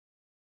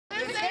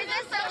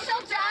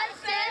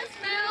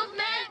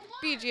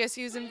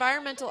BGSU's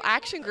Environmental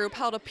Action Group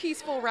held a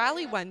peaceful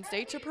rally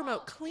Wednesday to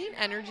promote clean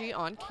energy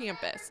on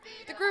campus.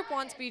 The group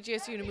wants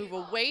BGSU to move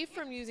away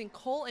from using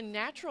coal and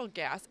natural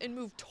gas and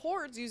move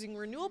towards using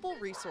renewable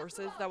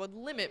resources that would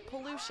limit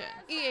pollution.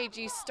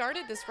 EAG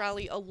started this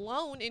rally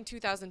alone in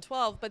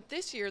 2012, but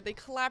this year they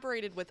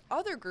collaborated with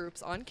other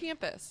groups on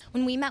campus.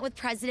 When we met with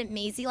President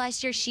Maisie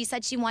last year, she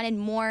said she wanted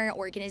more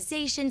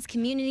organizations,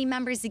 community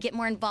members to get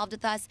more involved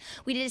with us.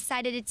 We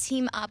decided to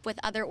team up with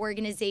other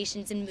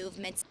organizations and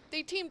movements.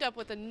 They teamed up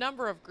with a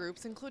number of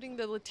groups, including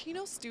the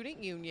Latino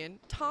Student Union,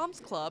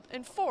 Tom's Club,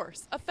 and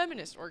Force, a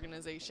feminist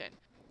organization.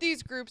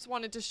 These groups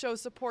wanted to show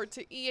support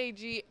to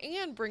EAG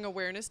and bring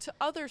awareness to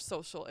other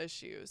social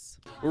issues.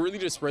 We're really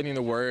just spreading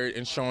the word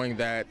and showing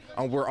that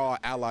we're all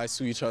allies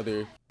to each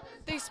other.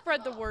 They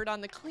spread the word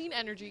on the clean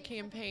energy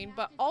campaign,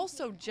 but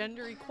also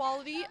gender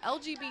equality,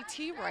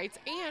 LGBT rights,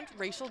 and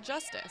racial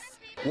justice.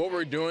 What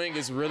we're doing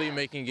is really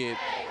making it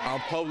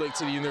public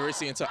to the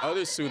university and to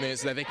other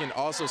students that they can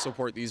also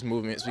support these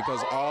movements,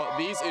 because all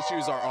these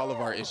issues are all of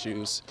our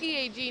issues.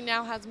 EAG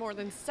now has more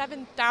than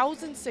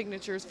 7,000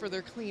 signatures for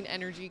their clean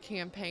energy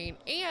campaign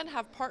and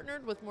have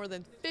partnered with more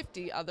than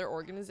 50 other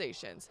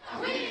organizations.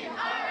 We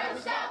are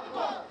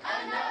unstoppable.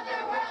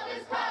 Another world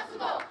is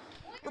possible.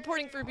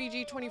 Reporting for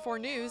BG24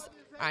 News,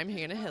 I'm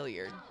Hannah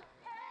Hilliard.